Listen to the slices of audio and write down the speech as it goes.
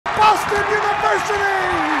Boston University!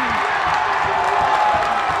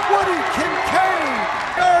 Woody Kincaid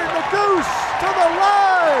earned the goose to the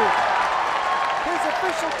line! His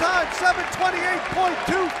official time,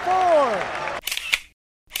 7:28.24.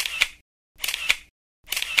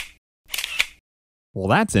 Well,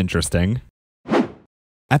 that's interesting.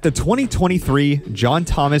 At the 2023 John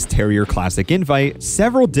Thomas Terrier Classic Invite,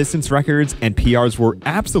 several distance records and PRs were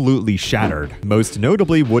absolutely shattered, most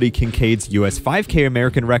notably Woody Kincaid's US 5K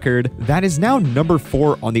American record that is now number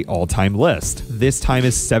 4 on the all-time list. This time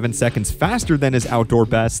is 7 seconds faster than his outdoor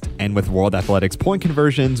best, and with World Athletics point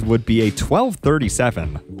conversions would be a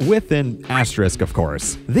 12:37, with an asterisk of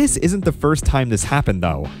course. This isn't the first time this happened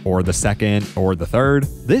though, or the second, or the third.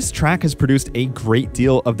 This track has produced a great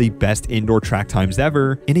deal of the best indoor track times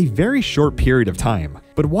ever in a very short period of time.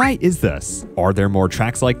 But why is this? Are there more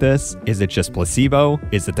tracks like this? Is it just placebo?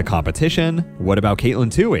 Is it the competition? What about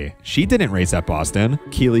Caitlin Toohey? She didn't race at Boston.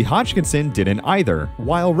 Keely Hodgkinson didn't either.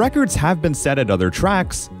 While records have been set at other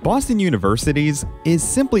tracks, Boston University's is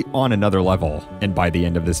simply on another level. And by the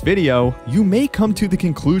end of this video, you may come to the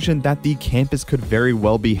conclusion that the campus could very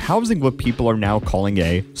well be housing what people are now calling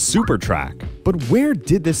a super track. But where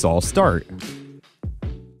did this all start?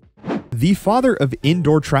 The father of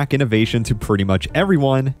indoor track innovation to pretty much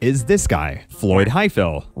everyone is this guy, Floyd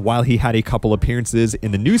Highfill. While he had a couple appearances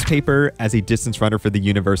in the newspaper as a distance runner for the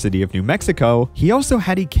University of New Mexico, he also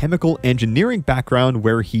had a chemical engineering background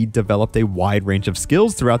where he developed a wide range of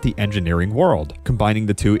skills throughout the engineering world. Combining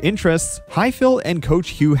the two interests, Highfill and coach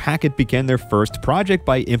Hugh Hackett began their first project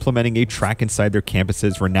by implementing a track inside their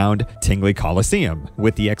campus's renowned Tingley Coliseum,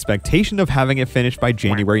 with the expectation of having it finished by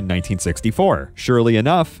January 1964. Surely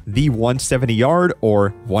enough, the 170-yard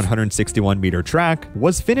or 161-meter track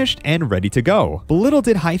was finished and ready to go. But little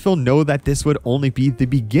did Highfill know that this would only be the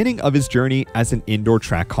beginning of his journey as an indoor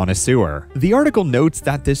track connoisseur. The article notes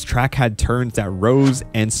that this track had turns that rose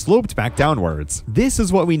and sloped back downwards. This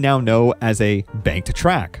is what we now know as a banked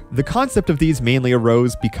track. The concept of these mainly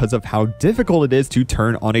arose because of how difficult it is to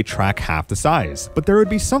turn on a track half the size. But there would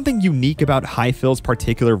be something unique about Highfill's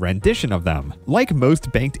particular rendition of them. Like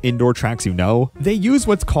most banked indoor tracks you know, they use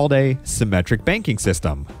what's called a symmetric banking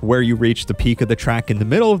system, where you reach the peak of the track in the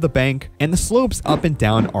middle of the bank and the slopes up and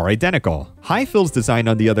down are identical. Highfill's design,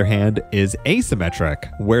 on the other hand, is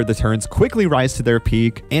asymmetric, where the turns quickly rise to their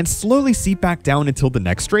peak and slowly seep back down until the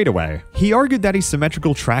next straightaway. He argued that a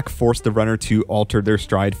symmetrical track forced the runner to alter their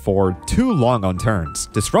stride for too long on turns,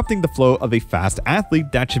 disrupting the flow of a fast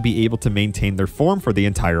athlete that should be able to maintain their form for the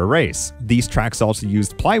entire race. These tracks also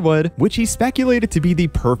used plywood, which he speculated to be the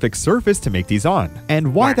perfect surface to make these on.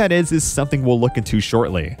 And why that is something we'll look into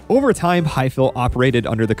shortly. Over time, Highfill operated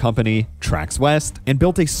under the company Tracks West and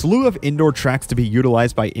built a slew of indoor tracks to be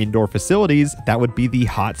utilized by indoor facilities that would be the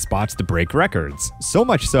hot spots to break records. So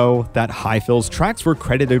much so that Highfill's tracks were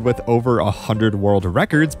credited with over 100 world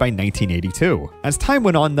records by 1982. As time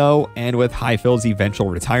went on though, and with Highfill's eventual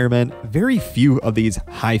retirement, very few of these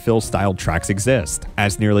Highfill styled tracks exist,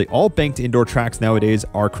 as nearly all banked indoor tracks nowadays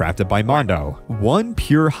are crafted by Mondo. One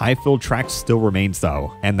pure Highfill track still remains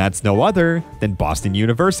though, and that's no other than Boston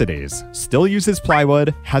University's. Still uses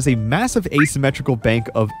plywood, has a massive asymmetrical bank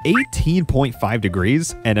of 18.5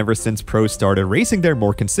 degrees, and ever since pros started racing there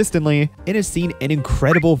more consistently, it has seen an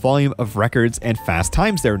incredible volume of records and fast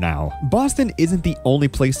times there now. Boston isn't the only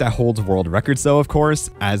place that holds world records though, of course,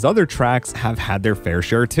 as other tracks have had their fair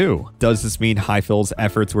share too. Does this mean Highfill's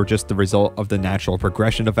efforts were just the result of the natural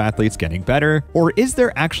progression of athletes getting better, or is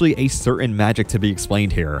there actually a certain magic to be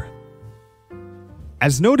explained here?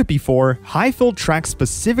 As noted before, Highfill tracks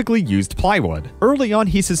specifically used plywood. Early on,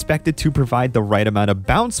 he suspected to provide the right amount of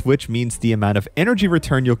bounce, which means the amount of energy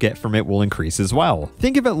return you'll get from it will increase as well.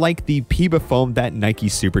 Think of it like the PEBA foam that Nike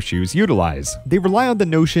super shoes utilize. They rely on the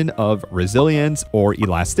notion of resilience or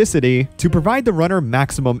elasticity to provide the runner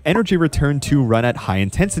maximum energy return to run at high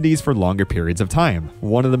intensities for longer periods of time.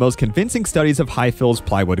 One of the most convincing studies of Highfill's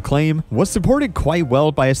plywood claim was supported quite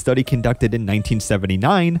well by a study conducted in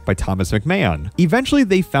 1979 by Thomas McMahon. Eventually,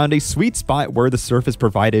 they found a sweet spot where the surface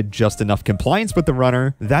provided just enough compliance with the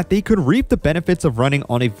runner that they could reap the benefits of running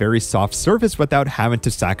on a very soft surface without having to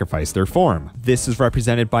sacrifice their form. This is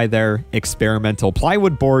represented by their experimental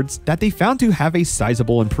plywood boards that they found to have a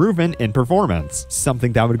sizable improvement in performance,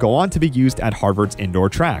 something that would go on to be used at Harvard's indoor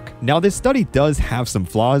track. Now, this study does have some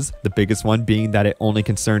flaws, the biggest one being that it only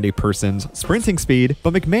concerned a person's sprinting speed,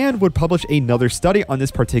 but McMahon would publish another study on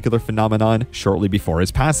this particular phenomenon shortly before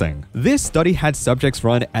his passing. This study had subjects subjects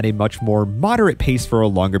run at a much more moderate pace for a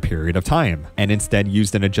longer period of time, and instead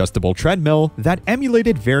used an adjustable treadmill that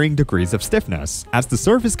emulated varying degrees of stiffness. As the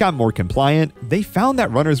surface got more compliant, they found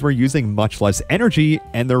that runners were using much less energy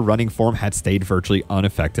and their running form had stayed virtually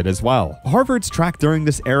unaffected as well. Harvard's track during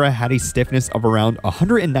this era had a stiffness of around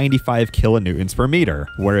 195 kilonewtons per meter,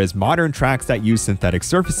 whereas modern tracks that use synthetic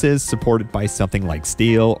surfaces supported by something like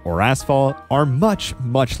steel or asphalt are much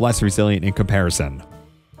less resilient in comparison.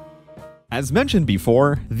 As mentioned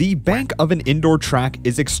before, the bank of an indoor track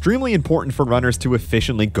is extremely important for runners to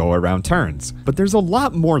efficiently go around turns, but there's a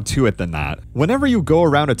lot more to it than that. Whenever you go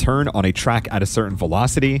around a turn on a track at a certain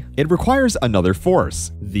velocity, it requires another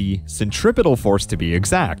force, the centripetal force to be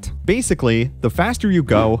exact. Basically, the faster you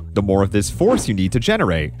go, the more of this force you need to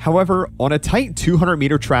generate. However, on a tight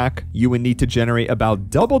 200-meter track, you would need to generate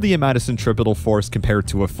about double the amount of centripetal force compared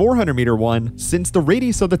to a 400-meter one, since the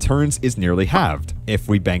radius of the turns is nearly halved. If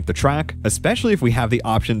we bank the track, especially if we have the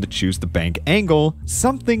option to choose the bank angle,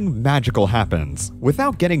 something magical happens.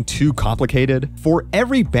 Without getting too complicated, for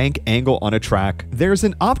every bank angle on a track, there's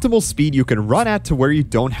an optimal speed you can run at to where you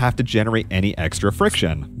don't have to generate any extra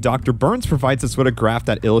friction. Dr. Burns provides us with a graph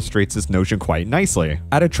that illustrates this notion quite nicely.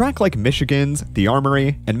 At a track like Michigan's, the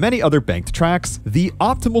Armory, and many other banked tracks, the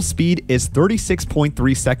optimal speed is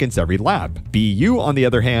 36.3 seconds every lap. BU, on the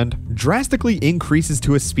other hand, drastically increases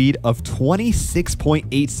to a speed of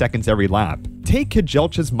 26.8 seconds every lap. Take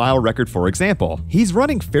Kejelcha's mile record for example. He's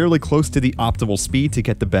running fairly close to the optimal speed to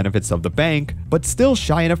get the benefits of the bank, but still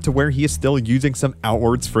shy enough to where he is still using some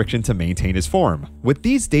outwards friction to maintain his form. With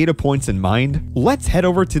these data points in mind, let's head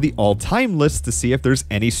over to the all-time list to see if there's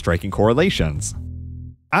any striking correlations.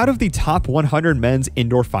 Out of the top 100 men's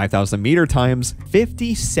indoor 5,000 meter times,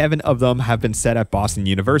 57 of them have been set at Boston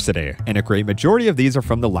University, and a great majority of these are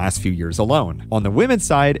from the last few years alone. On the women's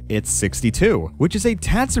side, it's 62, which is a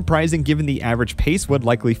tad surprising given the average pace would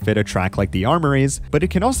likely fit a track like the Armory's, but it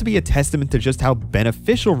can also be a testament to just how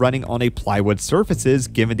beneficial running on a plywood surface is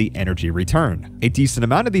given the energy return. A decent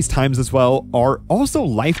amount of these times as well are also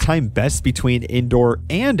lifetime bests between indoor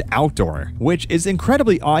and outdoor, which is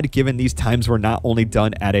incredibly odd given these times were not only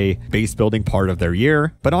done at a base building part of their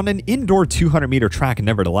year, but on an indoor 200-meter track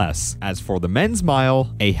nevertheless. As for the men's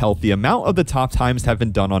mile, a healthy amount of the top times have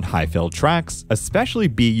been done on high-filled tracks, especially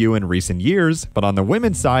BU in recent years, but on the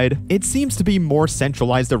women's side, it seems to be more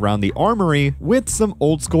centralized around the Armory, with some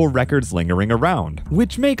old-school records lingering around,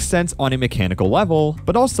 which makes sense on a mechanical level,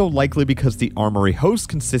 but also likely because the Armory hosts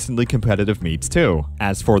consistently competitive meets too.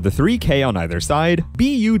 As for the 3K on either side,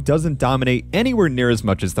 BU doesn't dominate anywhere near as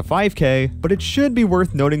much as the 5K, but it should be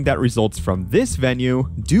worth noting that results from this venue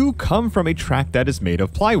do come from a track that is made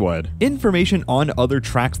of plywood. Information on other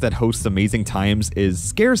tracks that host amazing times is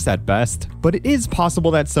scarce at best, but it is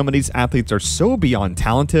possible that some of these athletes are so beyond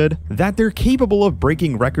talented that they're capable of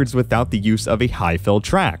breaking records without the use of a high-filled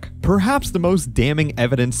track. Perhaps the most damning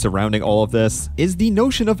evidence surrounding all of this is the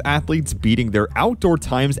notion of athletes beating their outdoor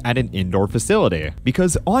times at an indoor facility,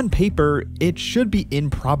 because on paper, it should be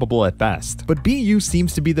improbable at best, but BU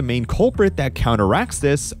seems to be the main culprit that counteracts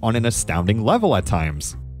this on an astounding level at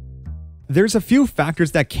times. There's a few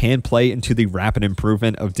factors that can play into the rapid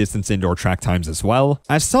improvement of distance indoor track times as well,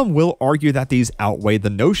 as some will argue that these outweigh the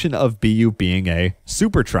notion of BU being a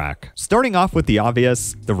super track. Starting off with the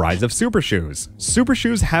obvious, the rise of super shoes. Super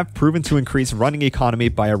shoes have proven to increase running economy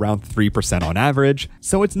by around 3% on average,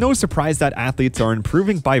 so it's no surprise that athletes are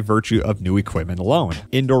improving by virtue of new equipment alone.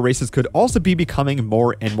 Indoor races could also be becoming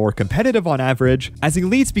more and more competitive on average, as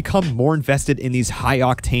elites become more invested in these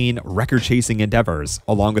high-octane, record-chasing endeavors,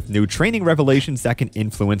 along with new training revelations that can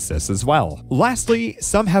influence this as well. Lastly,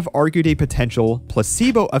 some have argued a potential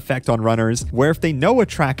placebo effect on runners, where if they know a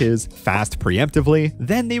track is fast preemptively,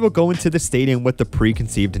 then they will go into the stadium with the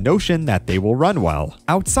preconceived notion that they will run well.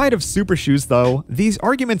 Outside of super shoes though, these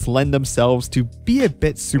arguments lend themselves to be a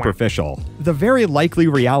bit superficial. The very likely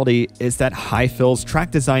reality is that high fills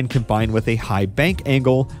track design combined with a high bank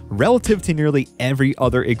angle relative to nearly every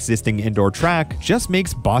other existing indoor track just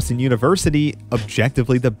makes Boston University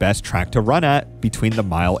objectively the best track to run at between the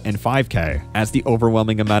mile and 5K, as the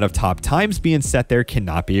overwhelming amount of top times being set there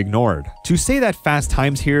cannot be ignored. To say that fast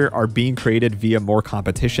times here are being created via more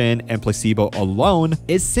competition and placebo alone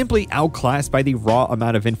is simply outclassed by the raw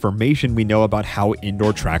amount of information we know about how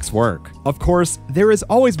indoor tracks work. Of course, there is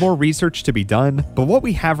always more research to be done, but what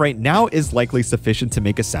we have right now is likely sufficient to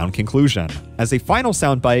make a sound conclusion. As a final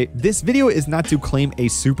soundbite, this video is not to claim a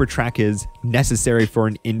super track is necessary for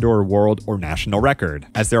an indoor world or national record,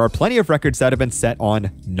 as there are plenty of records that have been set on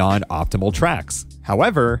non-optimal tracks.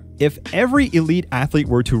 However, If every elite athlete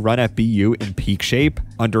were to run at BU in peak shape,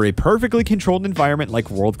 under a perfectly controlled environment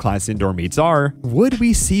like world-class indoor meets are, would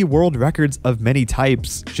we see world records of many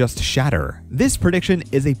types just shatter? This prediction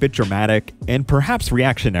is a bit dramatic and perhaps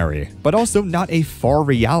reactionary, but also not a far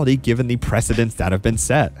reality given the precedents that have been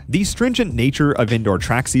set. The stringent nature of indoor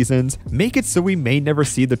track seasons make it so we may never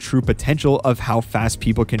see the true potential of how fast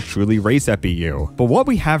people can truly race at BU. But what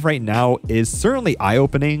we have right now is certainly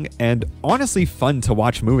eye-opening and honestly fun to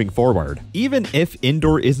watch moving forward. Even if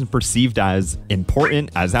indoor isn't perceived as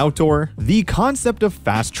important as outdoor, the concept of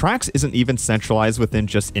fast tracks isn't even centralized within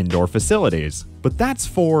just indoor facilities. But that's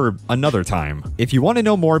for another time. If you want to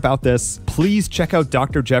know more about this, please check out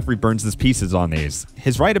Dr. Geoffery Burns' pieces on these.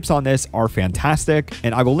 His write-ups on this are fantastic,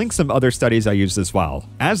 and I will link some other studies I used as well.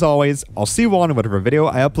 As always, I'll see you all in whatever video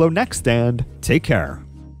I upload next, and take care.